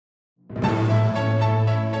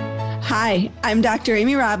Hi, I'm Dr.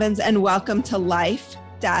 Amy Robbins, and welcome to Life,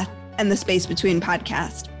 Death, and the Space Between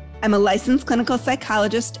podcast. I'm a licensed clinical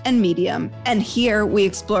psychologist and medium, and here we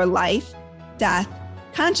explore life, death,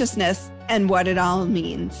 consciousness, and what it all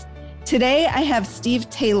means. Today, I have Steve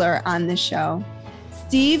Taylor on the show.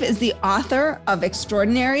 Steve is the author of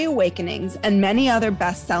Extraordinary Awakenings and many other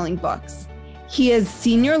best-selling books. He is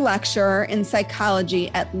senior lecturer in psychology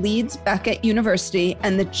at Leeds Beckett University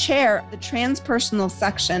and the chair of the Transpersonal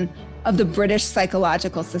Section of the British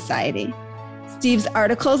Psychological Society. Steve's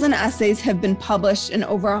articles and essays have been published in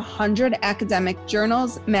over 100 academic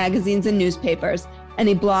journals, magazines, and newspapers, and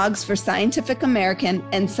he blogs for Scientific American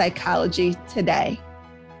and Psychology Today.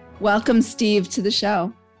 Welcome, Steve, to the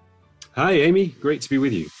show. Hi, Amy. Great to be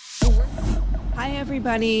with you. Hi,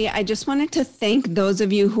 everybody. I just wanted to thank those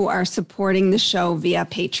of you who are supporting the show via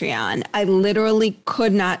Patreon. I literally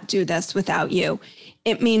could not do this without you.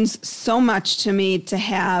 It means so much to me to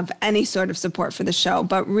have any sort of support for the show,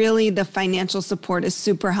 but really the financial support is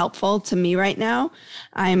super helpful to me right now.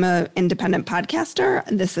 I'm an independent podcaster.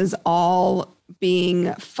 This is all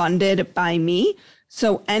being funded by me.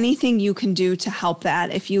 So anything you can do to help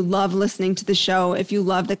that, if you love listening to the show, if you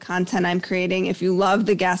love the content I'm creating, if you love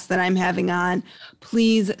the guests that I'm having on,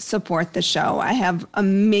 please support the show. I have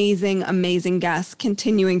amazing, amazing guests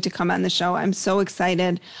continuing to come on the show. I'm so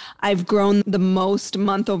excited. I've grown the most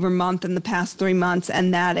month over month in the past 3 months,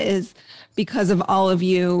 and that is because of all of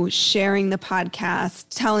you sharing the podcast,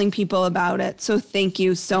 telling people about it. So thank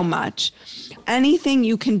you so much. Anything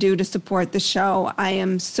you can do to support the show, I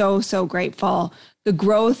am so, so grateful. The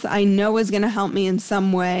growth I know is going to help me in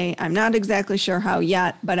some way. I'm not exactly sure how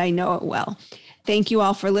yet, but I know it will. Thank you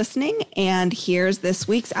all for listening. And here's this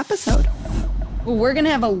week's episode. Well, we're going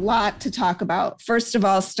to have a lot to talk about. First of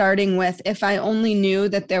all, starting with, if I only knew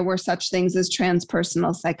that there were such things as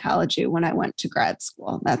transpersonal psychology when I went to grad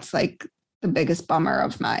school. That's like the biggest bummer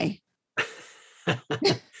of my,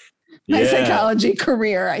 my psychology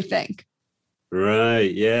career, I think.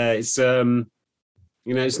 Right. Yeah. It's,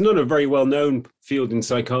 it's not a very well-known field in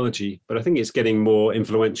psychology, but I think it's getting more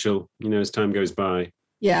influential, as time goes by.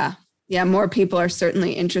 Yeah. Yeah. More people are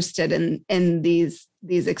certainly interested in these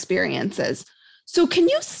experiences. So can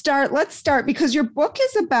you let's start, because your book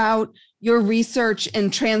is about your research in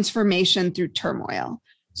transformation through turmoil.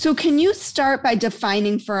 So can you start by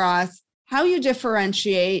defining for us how you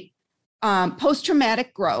differentiate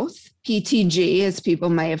post-traumatic growth, PTG, as people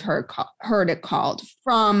may have heard it called,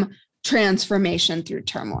 from transformation through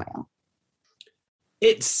turmoil?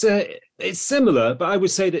 It's similar, but I would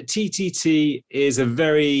say that TTT is a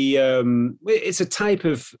very, it's a type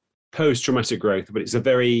of post-traumatic growth, but it's a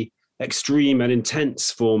very extreme and intense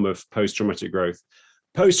form of post-traumatic growth.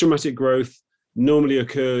 Post-traumatic growth normally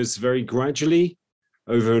occurs very gradually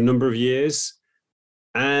over a number of years,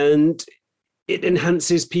 and it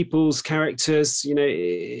enhances people's characters,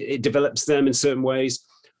 it develops them in certain ways.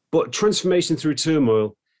 But transformation through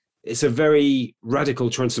turmoil, it's a very radical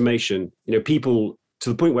transformation. People, to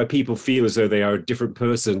the point where people feel as though they are a different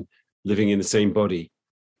person living in the same body.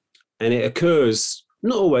 And it occurs,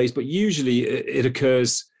 not always, but usually it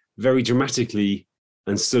occurs very dramatically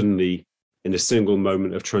and suddenly in a single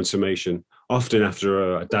moment of transformation, often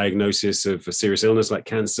after a diagnosis of a serious illness like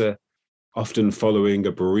cancer, often following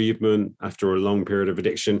a bereavement after a long period of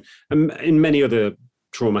addiction, and in many other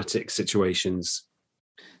traumatic situations.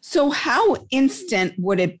 So how instant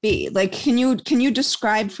would it be? Like, can you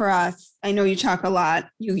describe for us? I know you talk a lot,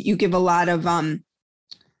 you give a lot of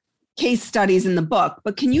case studies in the book,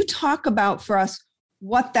 but can you talk about for us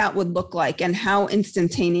what that would look like and how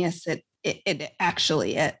instantaneous it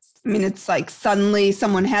actually is? I mean, it's like suddenly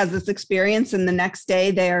someone has this experience and the next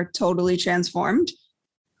day they are totally transformed.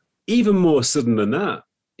 Even more sudden than that.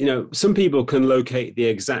 Some people can locate the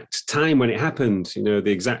exact time when it happened, the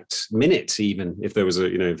exact minute, even if there was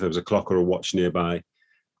a clock or a watch nearby.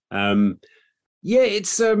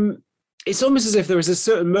 It's almost as if there is a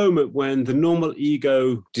certain moment when the normal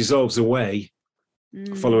ego dissolves away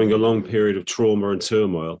following a long period of trauma and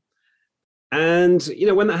turmoil. And,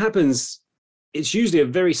 when that happens, it's usually a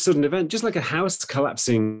very sudden event, just like a house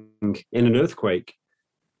collapsing in an earthquake.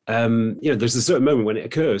 There's a certain moment when it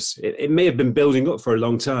occurs. It may have been building up for a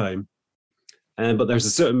long time, but there's a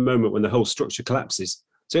certain moment when the whole structure collapses.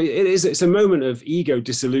 So it's a moment of ego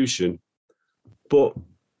dissolution, but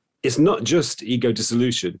it's not just ego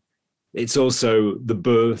dissolution. It's also the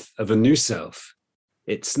birth of a new self.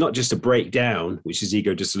 It's not just a breakdown, which is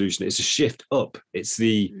ego dissolution. It's a shift up. It's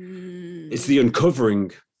the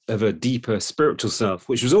uncovering of a deeper spiritual self,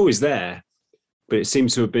 which was always there, but it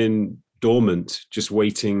seems to have been dormant, just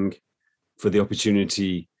waiting for the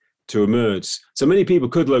opportunity to emerge. So many people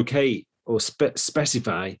could locate or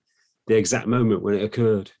specify the exact moment when it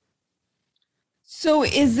occurred. So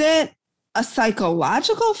is it a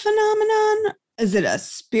psychological phenomenon? Is it a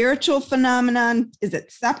spiritual phenomenon? Is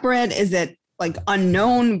it separate? Is it like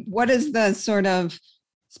unknown? What is the sort of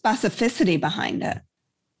specificity behind it?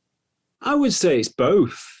 I would say it's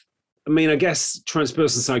both. I mean, I guess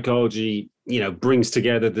transpersonal psychology, brings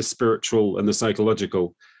together the spiritual and the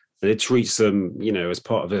psychological, and it treats them, as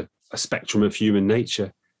part of a spectrum of human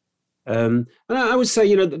nature. And I would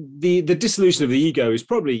say, the dissolution of the ego is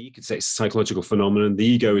probably, you could say it's a psychological phenomenon. The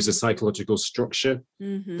ego is a psychological structure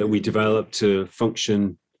that we develop to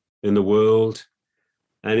function in the world.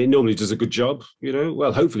 And it normally does a good job,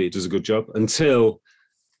 well, hopefully it does a good job until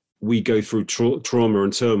we go through trauma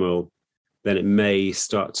and turmoil, then it may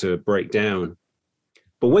start to break down.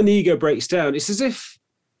 But when the ego breaks down, it's as if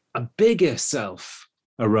a bigger self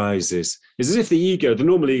arises. It's as if the ego, the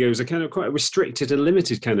normal ego, is a kind of quite a restricted and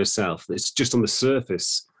limited kind of self that's just on the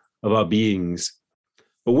surface of our beings.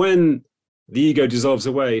 But when the ego dissolves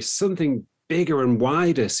away, something bigger and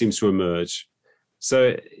wider seems to emerge.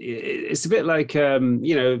 So it's a bit like,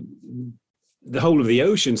 the whole of the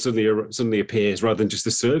ocean suddenly appears rather than just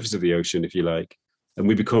the surface of the ocean, if you like. And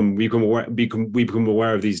we become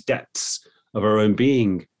aware of these depths of our own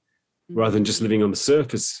being rather than just living on the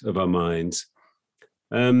surface of our minds.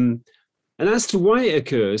 And as to why it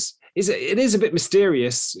occurs, it is a bit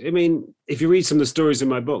mysterious. I mean, if you read some of the stories in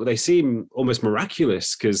my book, they seem almost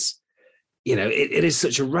miraculous because, it is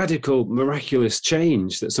such a radical, miraculous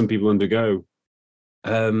change that some people undergo.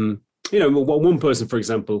 One person, for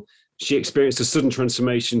example, she experienced a sudden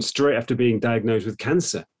transformation straight after being diagnosed with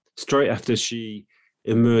cancer, straight after she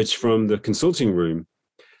emerged from the consulting room.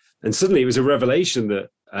 And suddenly it was a revelation that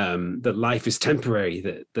that life is temporary,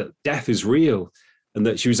 that death is real, and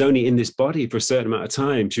that she was only in this body for a certain amount of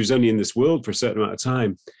time. She was only in this world for a certain amount of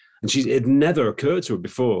time. And it never occurred to her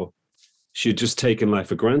before. She had just taken life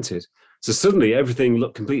for granted. So suddenly everything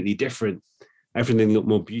looked completely different. Everything looked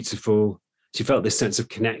more beautiful. She felt this sense of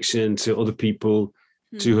connection to other people,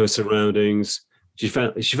 to her surroundings. She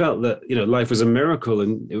felt that, life was a miracle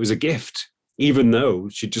and it was a gift, even though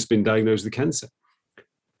she'd just been diagnosed with cancer.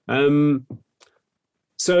 I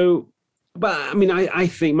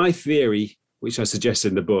think my theory, which I suggest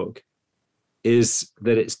in the book, is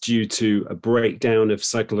that it's due to a breakdown of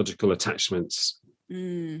psychological attachments.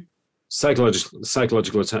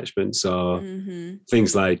 Psychological attachments are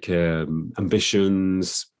things like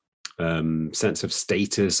ambitions, sense of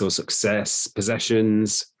status or success,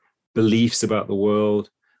 possessions, beliefs about the world,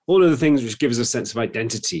 all of the things which give us a sense of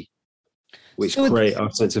identity, which create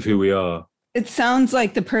our sense of who we are. It sounds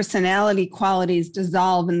like the personality qualities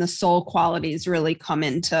dissolve and the soul qualities really come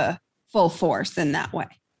into full force in that way.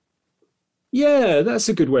 Yeah, that's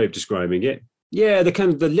a good way of describing it. Yeah,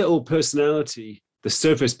 the little personality, the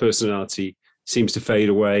surface personality seems to fade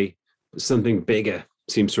away, but something bigger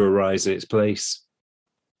seems to arise in its place.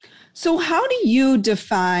 So how do you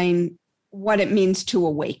define what it means to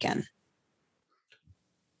awaken?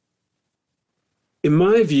 In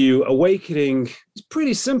my view, awakening is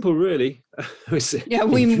pretty simple, really. Yeah,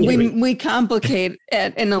 we complicate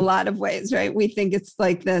it in a lot of ways, right? We think it's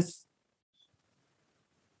like this,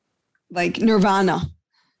 like nirvana.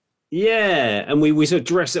 Yeah, and we sort of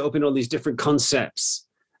dress it up in all these different concepts,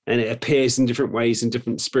 and it appears in different ways in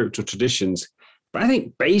different spiritual traditions. But I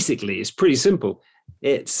think basically it's pretty simple.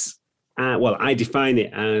 It's, I define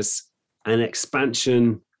it as an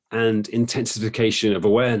expansion and intensification of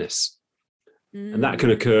awareness. And that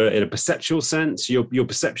can occur in a perceptual sense. Your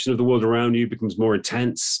perception of the world around you becomes more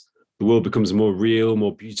intense. The world becomes more real,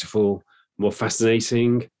 more beautiful, more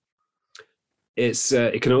fascinating.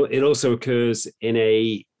 It also occurs in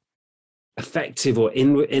a affective or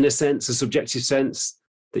in a sense, a subjective sense,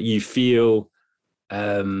 that you feel,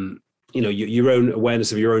 your own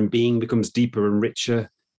awareness of your own being becomes deeper and richer.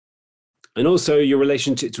 And also your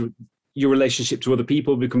relationship to other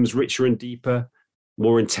people becomes richer and deeper,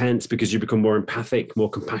 more intense, because you become more empathic, more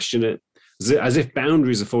compassionate, as if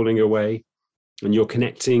boundaries are falling away and you're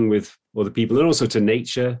connecting with other people and also to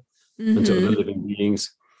nature and to other living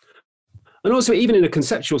beings. And also, even in a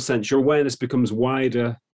conceptual sense, your awareness becomes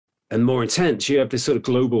wider and more intense. You have this sort of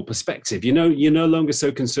global perspective. You're no longer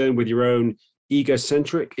so concerned with your own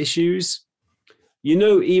egocentric issues.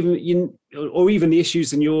 Even the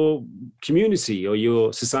issues in your community or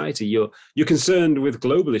your society. You're concerned with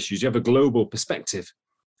global issues. You have a global perspective.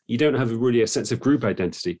 You don't have really a sense of group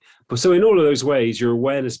identity. But so in all of those ways, your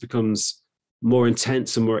awareness becomes more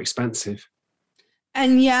intense and more expansive.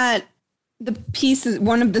 And yet,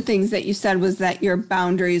 one of the things that you said was that your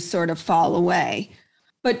boundaries sort of fall away.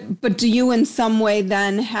 But do you in some way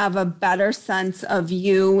then have a better sense of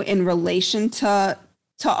you in relation to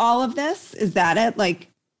all of this? Is that it? Like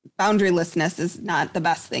boundarylessness is not the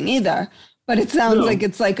best thing either, but it sounds like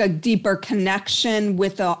it's like a deeper connection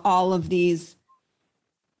with all of these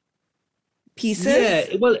pieces.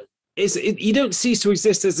 Yeah, well, you don't cease to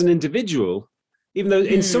exist as an individual, even though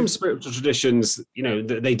in some spiritual traditions,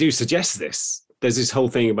 they do suggest this. There's this whole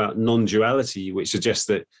thing about non-duality, which suggests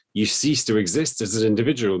that you cease to exist as an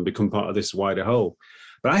individual and become part of this wider whole.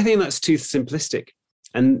 But I think that's too simplistic.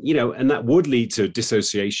 And, and that would lead to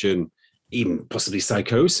dissociation, even possibly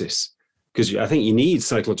psychosis, because I think you need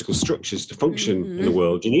psychological structures to function in the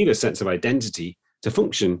world. You need a sense of identity to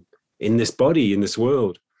function in this body, in this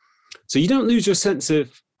world. So you don't lose your sense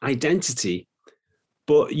of identity,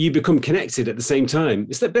 but you become connected at the same time.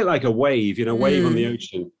 It's a bit like a wave, wave on the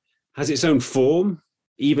ocean has its own form,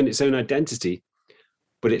 even its own identity,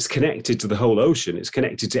 but it's connected to the whole ocean. It's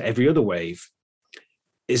connected to every other wave.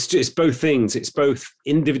 It's just both things. It's both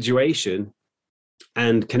individuation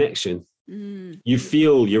and connection. You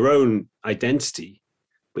feel your own identity,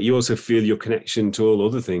 but you also feel your connection to all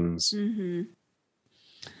other things.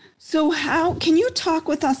 So can you talk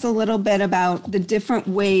with us a little bit about the different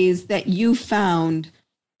ways that you found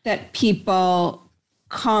that people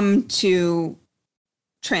come to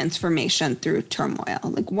transformation through turmoil?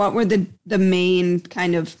 Like what were the main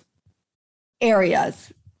kind of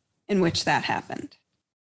areas in which that happened?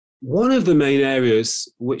 One of the main areas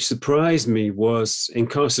which surprised me was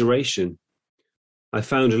incarceration. I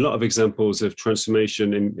found a lot of examples of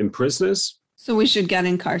transformation in prisoners. So we should get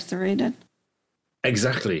incarcerated.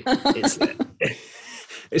 Exactly.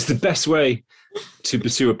 It's the best way to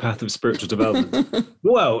pursue a path of spiritual development.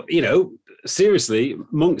 Well, seriously,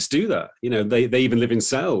 monks do that. They even live in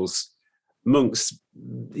cells. Monks,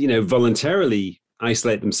 voluntarily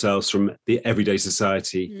isolate themselves from the everyday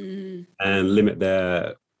society and limit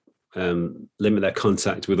their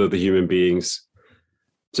contact with other human beings.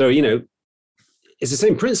 So, it's the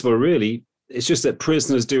same principle, really. It's just that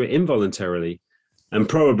prisoners do it involuntarily, and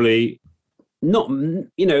probably not,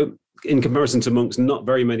 in comparison to monks, not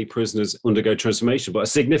very many prisoners undergo transformation, but a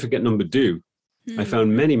significant number do. I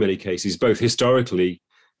found many, many cases, both historically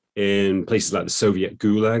in places like the Soviet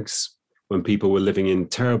gulags, when people were living in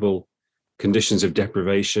terrible conditions of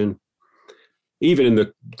deprivation. Even in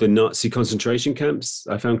the Nazi concentration camps,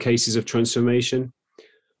 I found cases of transformation.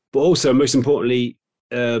 But also, most importantly,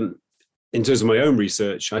 in terms of my own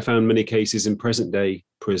research, I found many cases in present day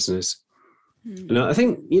prisoners. And I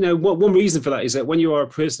think, one reason for that is that when you are a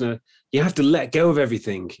prisoner, you have to let go of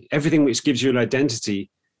everything. Everything which gives you an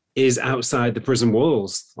identity is outside the prison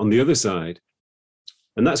walls on the other side.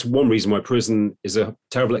 And that's one reason why prison is a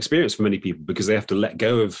terrible experience for many people, because they have to let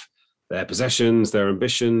go of their possessions, their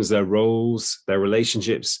ambitions, their roles, their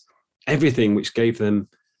relationships, everything which gave them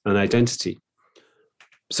an identity.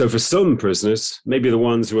 So for some prisoners, maybe the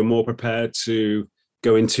ones who are more prepared to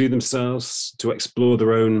go into themselves, to explore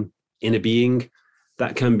their own inner being,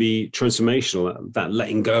 that can be transformational, that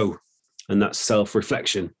letting go and that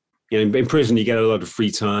self-reflection. In prison, you get a lot of free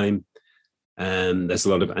time, and there's a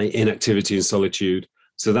lot of inactivity and solitude.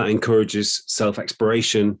 So that encourages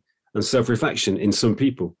self-exploration and self-reflection in some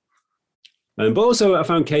people. But also I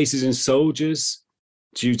found cases in soldiers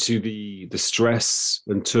due to the stress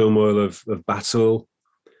and turmoil of battle,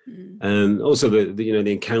 and also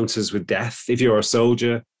the encounters with death. If you're a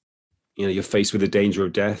soldier, you're faced with the danger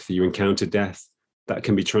of death, you encounter death, that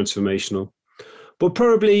can be transformational. But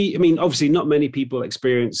probably, obviously not many people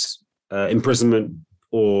experience imprisonment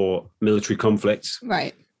or military conflict.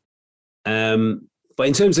 Right. But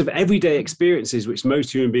in terms of everyday experiences, which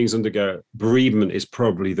most human beings undergo, bereavement is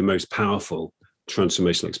probably the most powerful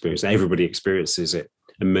transformational experience. Everybody experiences it,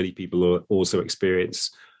 and many people also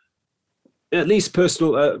experience at least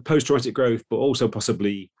personal post-traumatic growth, but also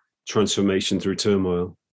possibly transformation through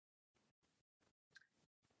turmoil.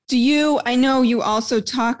 I know you also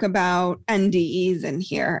talk about NDEs in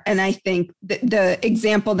here, and I think the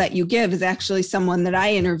example that you give is actually someone that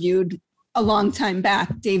I interviewed a long time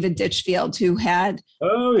back, David Ditchfield, who had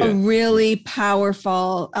a really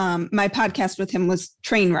powerful, my podcast with him was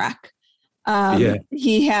Trainwreck.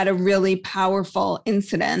 He had a really powerful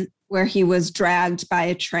incident where he was dragged by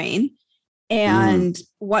a train. And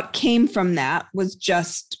what came from that was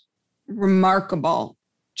just remarkable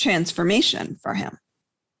transformation for him.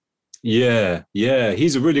 Yeah.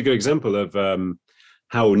 He's a really good example of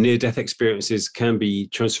how near-death experiences can be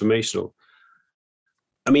transformational.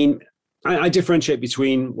 I differentiate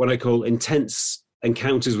between what I call intense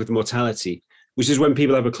encounters with mortality, which is when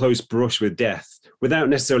people have a close brush with death without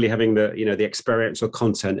necessarily having the experiential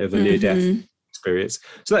content of a near-death experience.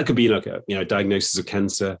 So that could be like a diagnosis of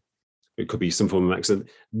cancer. It could be some form of accident.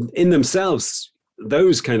 In themselves,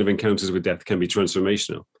 those kind of encounters with death can be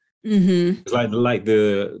transformational. Mm-hmm. Like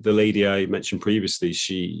the lady I mentioned previously,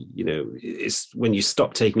 she, it's when you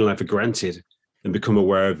stop taking life for granted and become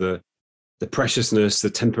aware of the preciousness, the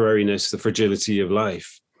temporariness, the fragility of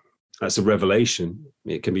life. That's a revelation.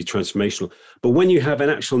 It can be transformational. But when you have an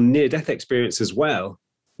actual near-death experience as well,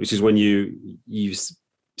 which is when you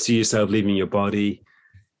see yourself leaving your body,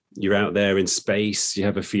 you're out there in space, you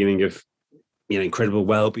have a feeling of incredible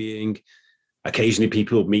well-being. Occasionally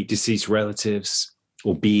people meet deceased relatives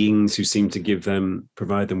or beings who seem to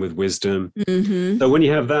provide them with wisdom. Mm-hmm. So when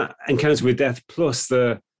you have that encounter with death plus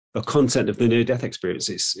the content of the near-death experience,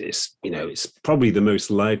 it's probably the most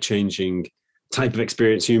life-changing type of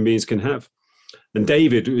experience human beings can have. And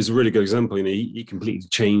David was a really good example. He completely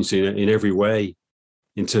changed in every way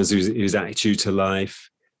in terms of his attitude to life,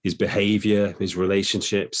 his behavior, his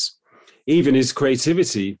relationships, even his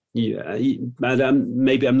creativity. Maybe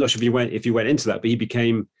I'm not sure if he went into that, but he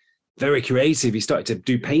became very creative. He started to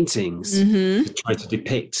do paintings to try to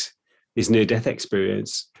depict his near-death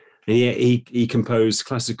experience. And he composed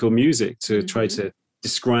classical music to try to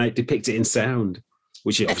depict it in sound,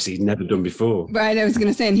 which he obviously had never done before. Right. I was going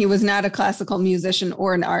to say, and he was not a classical musician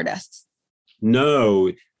or an artist.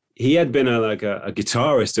 No, he had been a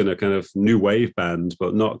guitarist in a kind of new wave band,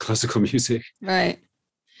 but not classical music. Right.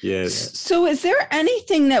 Yes. So is there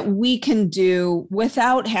anything that we can do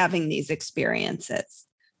without having these experiences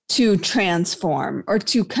to transform or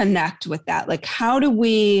to connect with that? Like, how do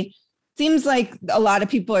we, seems like a lot of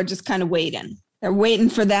people are just kind of waiting. They're waiting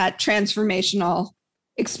for that transformational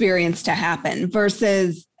experience to happen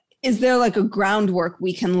versus, is there like a groundwork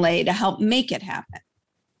we can lay to help make it happen?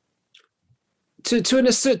 To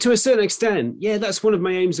a certain extent, yeah, that's one of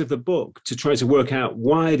my aims of the book, to try to work out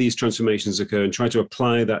why these transformations occur and try to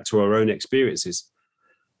apply that to our own experiences.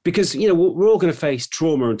 Because, we're all going to face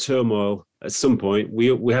trauma and turmoil at some point. We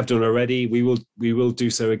have done already. We will do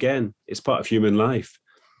so again. It's part of human life.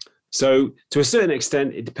 So to a certain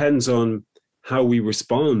extent, it depends on how we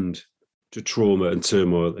respond to trauma and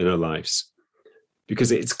turmoil in our lives,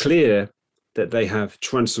 because it's clear that they have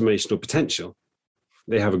transformational potential.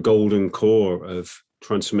 They have a golden core of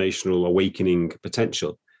transformational awakening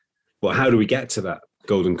potential. But how do we get to that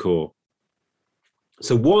golden core?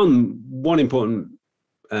 So one important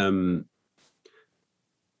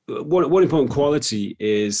quality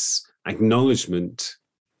is acknowledgement,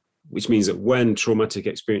 which means that when traumatic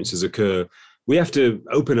experiences occur, we have to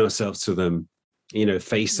open ourselves to them,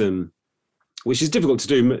 face them, which is difficult to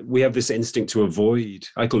do. We have this instinct to avoid.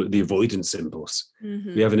 I call it the avoidance impulse.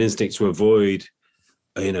 Mm-hmm. We have an instinct to avoid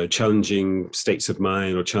challenging states of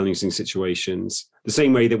mind or challenging situations, the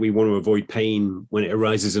same way that we want to avoid pain when it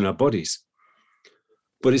arises in our bodies.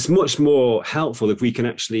 But it's much more helpful if we can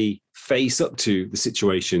actually face up to the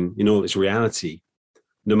situation in all its reality,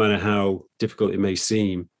 no matter how difficult it may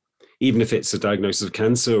seem. Even if it's a diagnosis of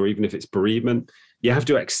cancer or even if it's bereavement, you have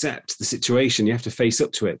to accept the situation. You have to face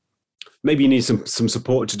up to it. Maybe you need some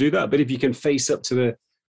support to do that. But if you can face up to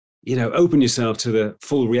open yourself to the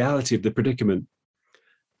full reality of the predicament,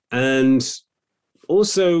 and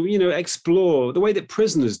also, explore the way that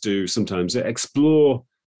prisoners do sometimes, explore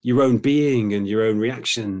your own being and your own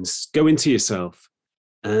reactions, go into yourself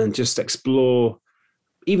and just explore,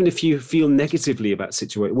 even if you feel negatively about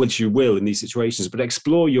situations, which you will in these situations, but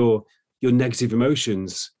explore your negative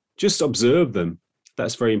emotions, just observe them.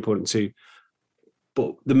 That's very important too.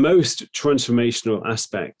 But the most transformational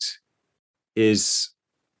aspect is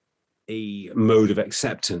a mode of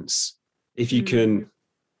acceptance. If you can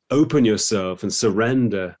open yourself and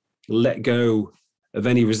surrender, let go of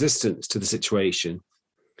any resistance to the situation.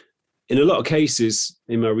 In a lot of cases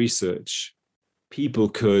in my research, people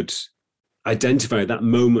could identify that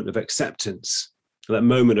moment of acceptance, that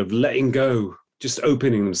moment of letting go, just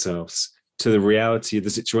opening themselves to the reality of the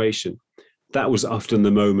situation. That was often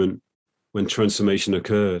the moment when transformation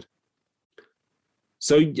occurred.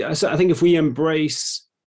 So I think if we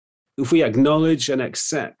acknowledge and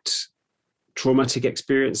accept traumatic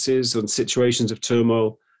experiences and situations of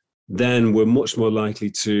turmoil, then we're much more likely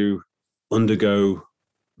to undergo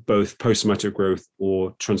both post-traumatic growth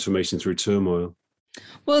or transformation through turmoil.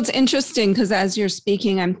 Well, it's interesting because as you're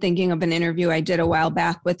speaking, I'm thinking of an interview I did a while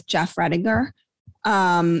back with Jeff Rediger,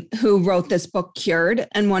 who wrote this book, Cured.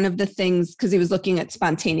 And one of the things, because he was looking at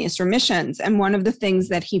spontaneous remissions, and one of the things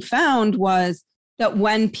that he found was that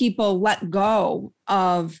when people let go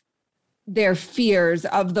of their fears,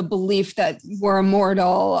 of the belief that we're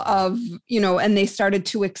immortal, and they started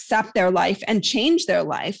to accept their life and change their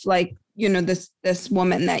life, like this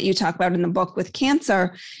woman that you talk about in the book with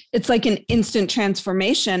cancer, it's like an instant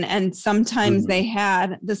transformation. And sometimes they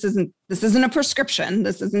had, this isn't a prescription.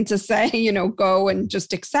 This isn't to say, go and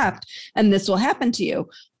just accept, and this will happen to you,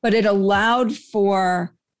 but it allowed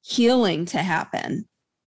for healing to happen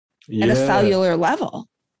at a cellular level.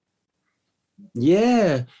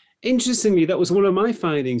 Yeah. Interestingly, that was one of my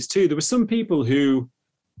findings too. There were some people who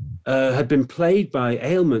had been plagued by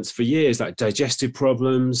ailments for years, like digestive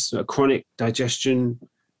problems, chronic digestion,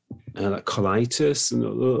 like colitis and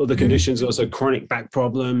other conditions, also chronic back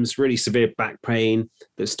problems, really severe back pain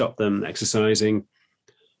that stopped them exercising.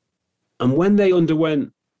 And when they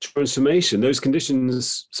underwent transformation, those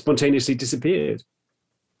conditions spontaneously disappeared.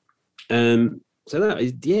 So that, I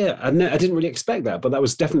didn't really expect that, but that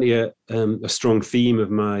was definitely a strong theme of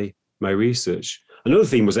my research. Another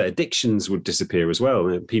theme was that addictions would disappear as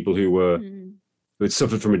well. People who had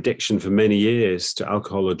suffered from addiction for many years to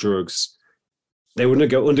alcohol or drugs, they would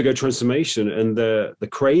undergo transformation, and the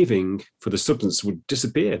craving for the substance would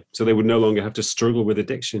disappear. So they would no longer have to struggle with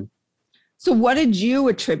addiction. So what did you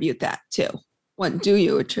attribute that to? What do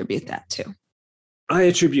you attribute that to? I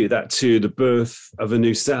attribute that to the birth of a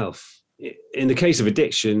new self. In the case of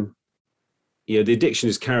addiction, the addiction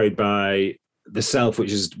is carried by the self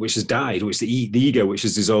which has died, which the ego which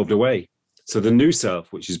has dissolved away. So the new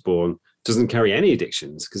self which is born doesn't carry any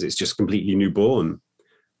addictions because it's just completely newborn.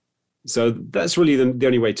 So that's really the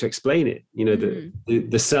only way to explain it.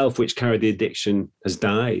 The self which carried the addiction has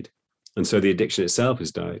died, and so the addiction itself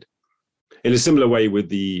has died. In a similar way with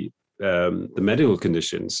the medical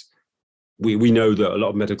conditions, we know that a lot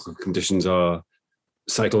of medical conditions are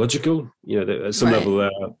psychological. That at some level they're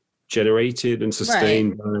generated and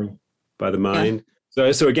sustained by the mind.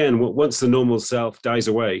 So again, once the normal self dies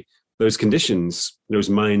away, those conditions, those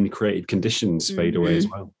mind-created conditions, fade away as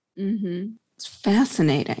well. It's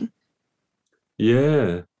fascinating.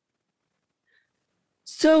 Yeah.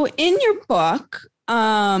 So in your book,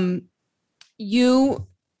 you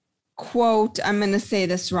quote, I'm going to say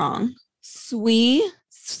this wrong, Sri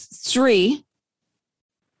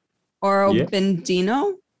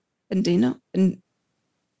Aurobindo.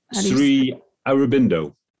 Sri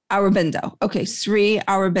Aurobindo. Aurobindo. Okay, Sri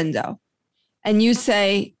Aurobindo. And you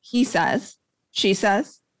say, he says, she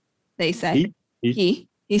says, they say, he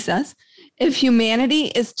says, if humanity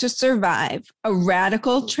is to survive, a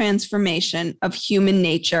radical transformation of human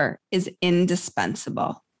nature is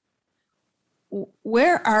indispensable.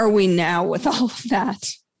 Where are we now with all of that?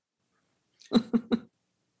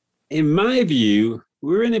 In my view,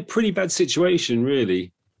 we're in a pretty bad situation,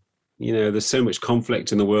 really. There's so much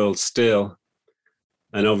conflict in the world still.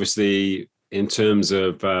 And obviously, in terms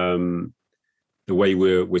of the way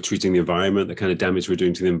we're treating the environment, the kind of damage we're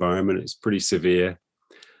doing to the environment, it's pretty severe.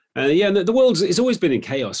 And the world it's always been in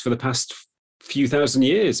chaos for the past few thousand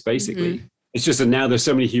years, basically. It's just that now there's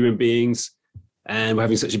so many human beings and we're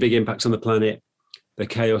having such a big impact on the planet. The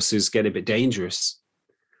chaos is getting a bit dangerous.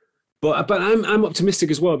 But I'm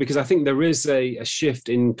optimistic as well, because I think there is a shift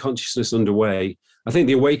in consciousness underway. I think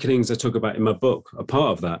the awakenings I talk about in my book are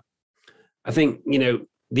part of that. I think,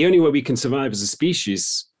 the only way we can survive as a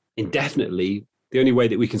species indefinitely, the only way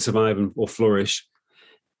that we can survive or flourish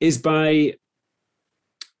is by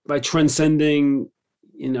transcending,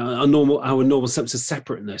 our normal sense of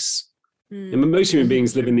separateness. And most human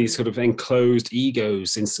beings live in these sort of enclosed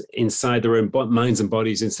egos inside their own minds and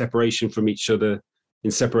bodies, in separation from each other, in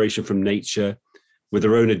separation from nature, with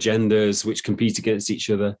their own agendas which compete against each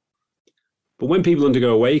other. But when people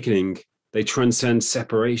undergo awakening, they transcend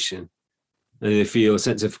separation, and they feel a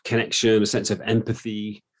sense of connection, a sense of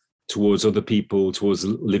empathy towards other people, towards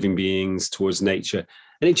living beings, towards nature.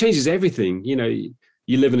 And it changes everything. You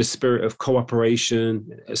live in a spirit of cooperation,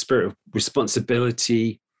 a spirit of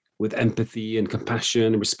responsibility, with empathy and compassion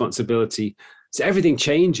and responsibility. So everything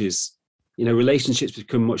changes. Relationships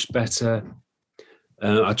become much better.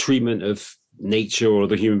 Our treatment of nature or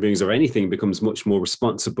other human beings or anything becomes much more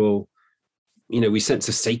responsible. We sense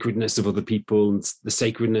the sacredness of other people and the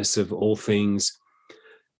sacredness of all things.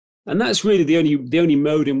 And that's really the only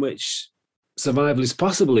mode in which survival is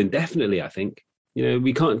possible indefinitely, I think.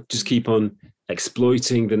 We can't just keep on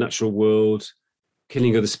exploiting the natural world,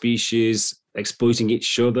 killing other species, exploiting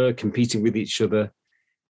each other, competing with each other.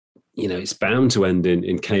 It's bound to end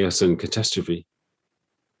in chaos and catastrophe.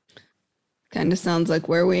 Kind of sounds like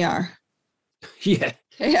where we are. Yeah.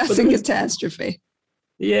 Chaos and catastrophe.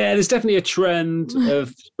 Yeah, there's definitely a trend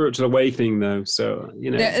of spiritual awakening, though. So,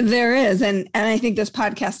 there is. And I think this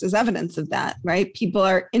podcast is evidence of that, right? People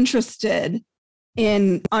are interested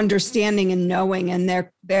in understanding and knowing, and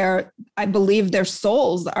I believe their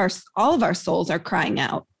souls all of our souls are crying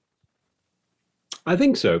out I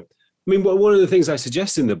think so. I mean, one of the things I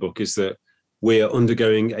suggest in the book is that we are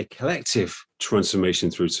undergoing a collective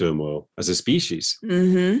transformation through turmoil as a species.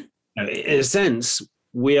 Mm-hmm. In a sense,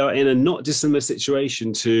 we are in a not dissimilar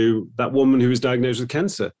situation to that woman who was diagnosed with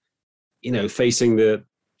cancer, facing the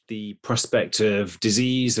prospect of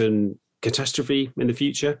disease and catastrophe in the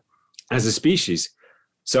future as a species.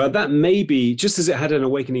 So that may be, just as it had an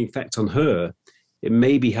awakening effect on her, it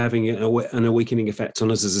may be having an awakening effect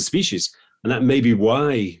on us as a species. And that may be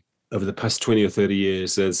why over the past 20 or 30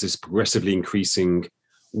 years, there's this progressively increasing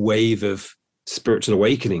wave of spiritual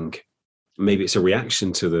awakening. Maybe it's a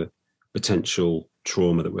reaction to the potential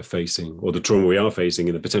trauma that we're facing, or the trauma we are facing,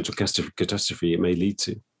 and the potential catastrophe it may lead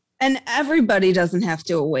to. And everybody doesn't have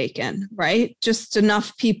to awaken, right? Just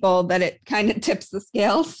enough people that it kind of tips the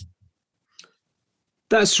scales.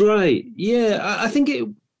 That's right. Yeah, I think it,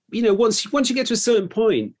 once you get to a certain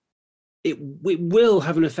point, it will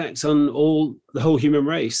have an effect on the whole human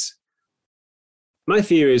race. My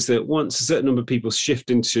theory is that once a certain number of people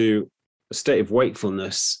shift into a state of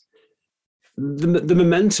wakefulness, the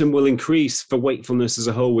momentum will increase for wakefulness as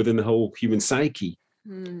a whole within the whole human psyche.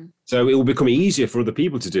 So it will become easier for other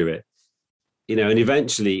people to do it, and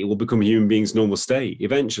eventually it will become a human being's normal state.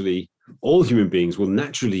 Eventually, all human beings will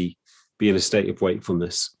naturally be in a state of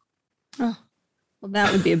wakefulness. Oh, well,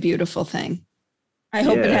 that would be a beautiful thing. I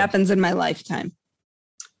hope it happens in my lifetime.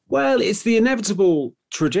 Well, it's the inevitable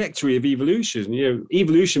trajectory of evolution.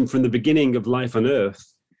 Evolution from the beginning of life on Earth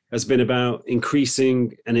has been about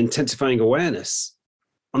increasing and intensifying awareness.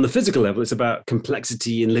 On the physical level, it's about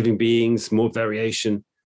complexity in living beings, more variation.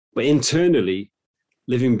 But internally,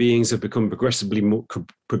 living beings have become progressively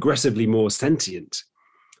more sentient,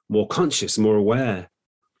 more conscious, more aware.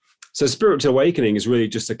 So spiritual awakening is really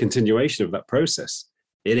just a continuation of that process.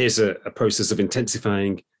 It is a process of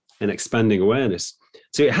intensifying and expanding awareness.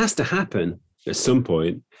 So it has to happen at some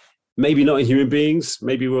point. Maybe not in human beings.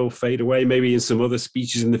 Maybe we'll fade away. Maybe in some other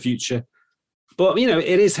species in the future. But,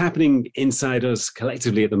 it is happening inside us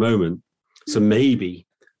collectively at the moment. So maybe,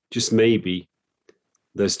 just maybe,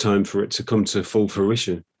 there's time for it to come to full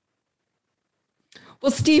fruition.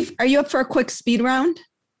 Well, Steve, are you up for a quick speed round?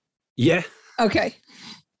 Yeah. Okay.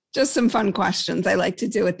 Just some fun questions I like to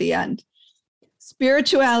do at the end.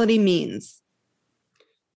 Spirituality means?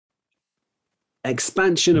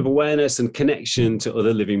 Expansion of awareness and connection to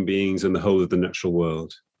other living beings and the whole of the natural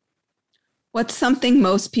world. What's something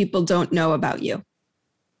most people don't know about you?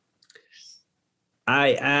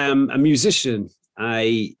 I am a musician.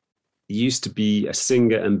 I used to be a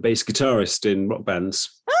singer and bass guitarist in rock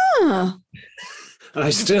bands. Oh. And I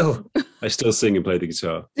still sing and play the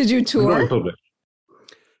guitar. Did you tour? Not in public.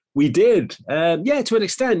 We did. To an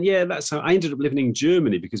extent. Yeah, that's how I ended up living in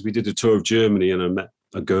Germany, because we did a tour of Germany and I met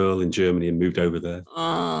a girl in Germany and moved over there.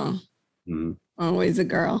 Oh, Always a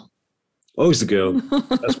girl. Always a girl.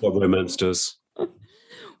 That's what romance does.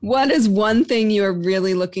 What is one thing you are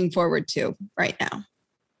really looking forward to right now?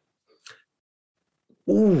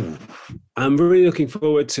 Ooh, I'm really looking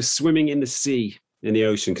forward to swimming in the sea, in the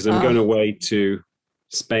ocean, because I'm going away to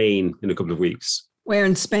Spain in a couple of weeks. Where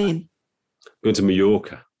in Spain? Going to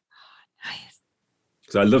Mallorca. Nice.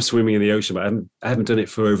 Because I love swimming in the ocean, but I haven't done it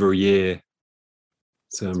for over a year.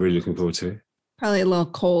 So I'm really looking forward to it. Probably a little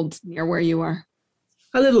cold near where you are.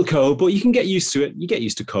 A little cold, but you can get used to it. You get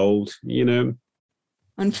used to cold,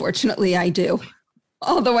 Unfortunately, I do.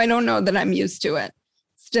 Although I don't know that I'm used to it.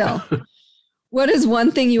 Still, what is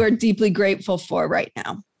one thing you are deeply grateful for right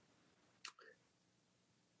now?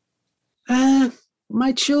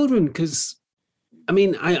 My children, because,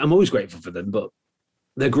 I'm always grateful for them, but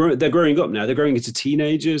they're growing up now. They're growing into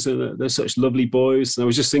teenagers, and they're such lovely boys. And I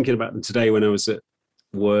was just thinking about them today when I was at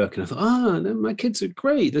work, and I thought, my kids are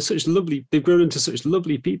great. They've grown into such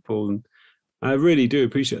lovely people, and I really do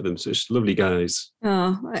appreciate them. Such lovely guys.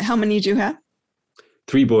 Oh, how many do you have?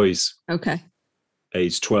 3 boys. Okay.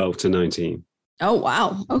 Aged 12 to 19. Oh,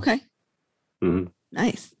 wow. Okay. Mm-hmm.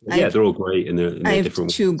 Nice. Yeah, they're all great in their I have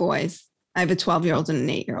different 2 boys. I have a 12-year-old and an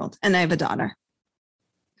 8-year-old, and I have a daughter.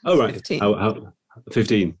 Oh, right. 15. How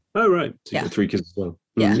 15. Oh, right. So you got 3 kids as well.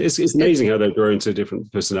 Yeah. It's amazing how they grow into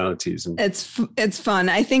different personalities. And it's fun.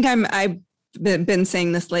 I think I've been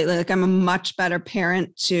saying this lately, like I'm a much better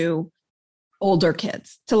parent to older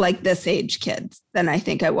kids, to like this age kids, than I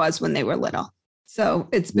think I was when they were little. So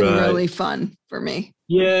it's been really fun for me.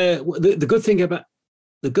 Yeah. The good thing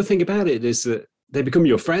about it is that they become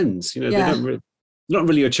your friends. They're not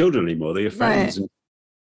really your children anymore. They're your friends. Right.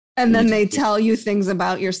 And then they tell you things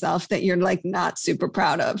about yourself that you're like not super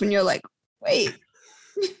proud of. And you're like, wait,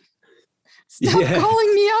 stop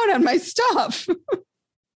calling me out on my stuff.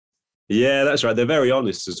 Yeah, that's right. They're very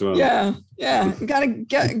honest as well. Yeah.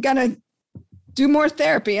 Gotta do more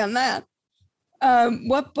therapy on that.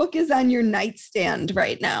 What book is on your nightstand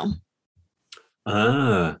right now?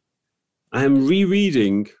 I am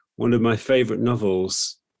rereading one of my favorite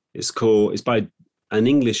novels. It's by an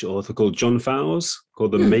English author called John Fowles,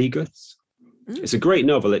 called The Magus. It's a great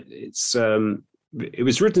novel. It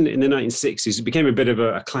was written in the 1960s. It became a bit of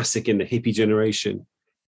a classic in the hippie generation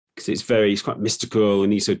because it's quite mystical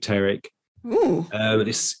and esoteric.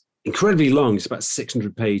 It's incredibly long. It's about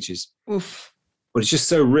 600 pages. Oof. But it's just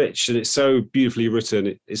so rich and it's so beautifully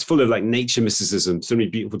written. It's full of like nature mysticism, so many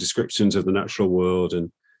beautiful descriptions of the natural world.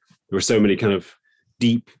 And there are so many kind of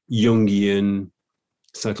deep Jungian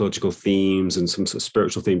psychological themes and some sort of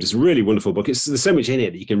spiritual themes. It's a really wonderful book. There's so much in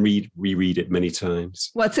it that you can reread it many times.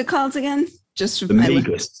 What's it called again? Just The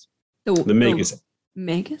Magus. The Magus.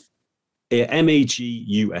 Magus? Yeah,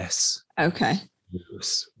 Magus. Okay.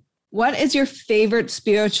 Yes. What is your favorite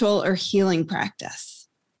spiritual or healing practice?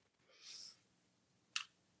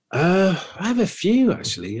 I have a few,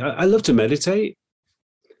 actually. I love to meditate.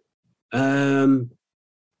 But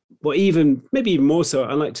maybe even more so,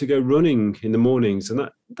 I like to go running in the mornings. And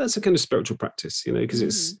that's a kind of spiritual practice, because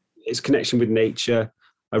it's connection with nature.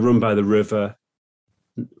 I run by the river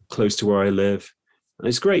close to where I live. And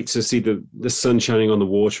it's great to see the sun shining on the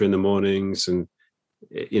water in the mornings and,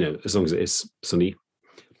 as long as it is sunny.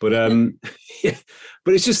 But yeah,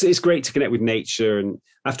 but it's great to connect with nature. And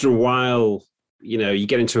after a while, you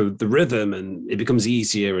get into the rhythm and it becomes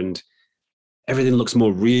easier and everything looks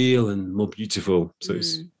more real and more beautiful. So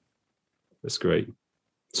that's great.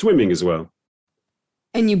 Swimming as well.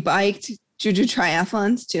 And you biked. Did you do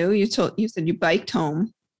triathlons too? You said you biked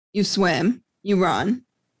home, you swim, you run.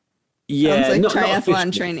 Yeah. Sounds like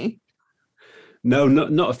triathlon training. No,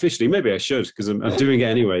 not officially. Maybe I should because I'm doing it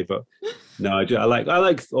anyway. But no, I like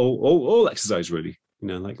all exercise really.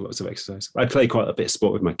 I like lots of exercise. I play quite a bit of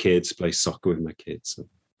sport with my kids. Play soccer with my kids,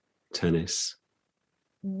 tennis.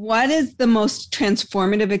 What is the most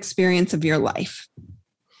transformative experience of your life?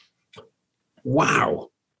 Wow.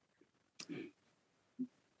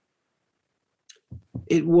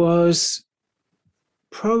 It was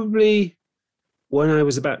probably when I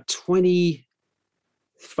was about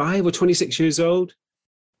 25 or 26 years old,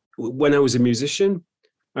 when I was a musician.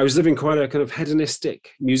 I was living quite a kind of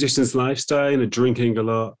hedonistic musician's lifestyle and drinking a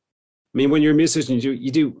lot. I mean, when you're a musician, you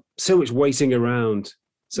do so much waiting around.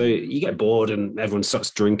 So you get bored and everyone starts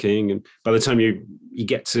drinking. And by the time you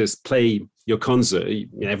get to play your concert,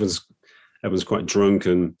 everyone's quite drunk.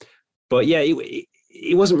 But yeah,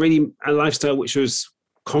 it wasn't really a lifestyle which was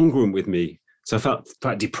congruent with me. So I felt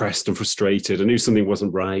quite depressed and frustrated. I knew something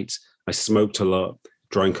wasn't right. I smoked a lot,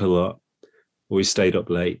 drank a lot, always stayed up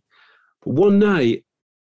late. But one night,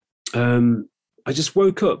 I just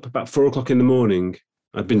woke up about 4:00 in the morning.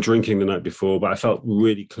 I'd been drinking the night before, but I felt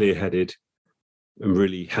really clear-headed and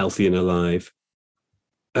really healthy and alive.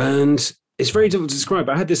 And it's very difficult to describe.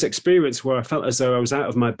 I had this experience where I felt as though I was out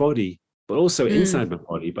of my body, but also inside my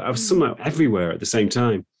body, but I was somehow everywhere at the same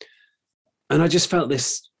time. And I just felt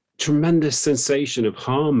this tremendous sensation of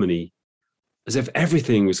harmony, as if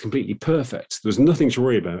everything was completely perfect. There was nothing to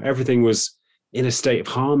worry about. Everything was in a state of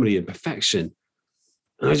harmony and perfection.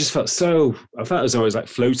 And I just felt as though I was like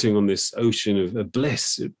floating on this ocean of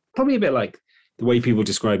bliss, probably a bit like the way people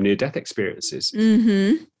describe near-death experiences.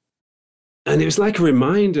 Mm-hmm. And it was like a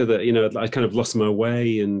reminder that, I kind of lost my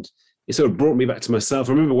way, and it sort of brought me back to myself.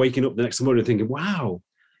 I remember waking up the next morning thinking, wow,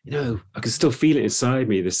 I could still feel it inside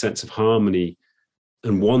me, this sense of harmony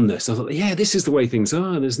and oneness. I thought, yeah, this is the way things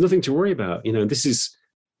are. There's nothing to worry about. This is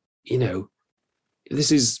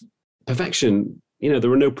perfection.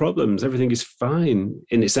 There are no problems. Everything is fine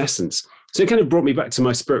in its essence. So it kind of brought me back to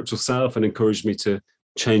my spiritual self and encouraged me to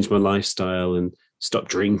change my lifestyle and stop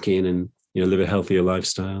drinking and, live a healthier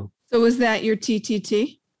lifestyle. So was that your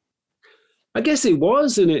TTT? I guess it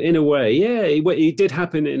was in a way. Yeah, it did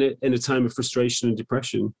happen in a time of frustration and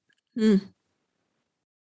depression.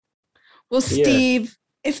 Well, Steve,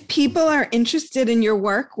 if people are interested in your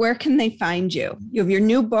work, where can they find you? You have your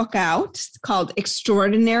new book out. It's called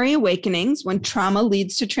Extraordinary Awakenings: When Trauma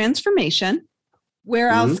Leads to Transformation. Where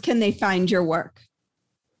else can they find your work?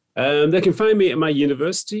 They can find me at my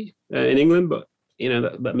university in England, but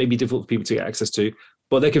that may be difficult for people to get access to.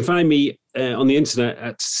 But they can find me on the internet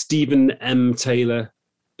at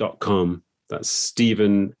stephenmtaylor.com. That's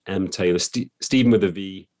Stephen M. Taylor, Stephen with a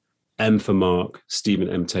V, M for Mark,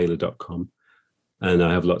 stephenmtaylor.com. And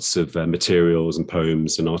I have lots of materials and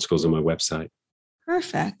poems and articles on my website.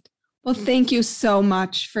 Perfect. Well, thank you so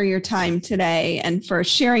much for your time today and for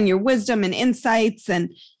sharing your wisdom and insights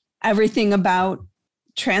and everything about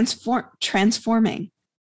transforming.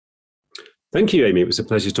 Thank you, Amy. It was a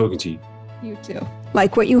pleasure talking to you. You too.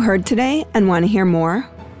 Like what you heard today and want to hear more?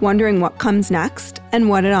 Wondering what comes next and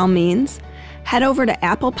what it all means? Head over to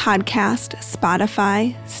Apple Podcast,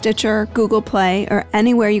 Spotify, Stitcher, Google Play, or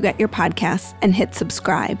anywhere you get your podcasts and hit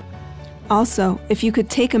subscribe. Also, if you could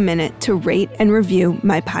take a minute to rate and review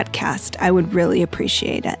my podcast, I would really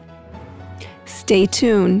appreciate it. Stay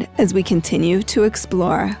tuned as we continue to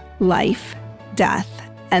explore life, death,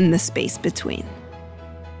 and the space between.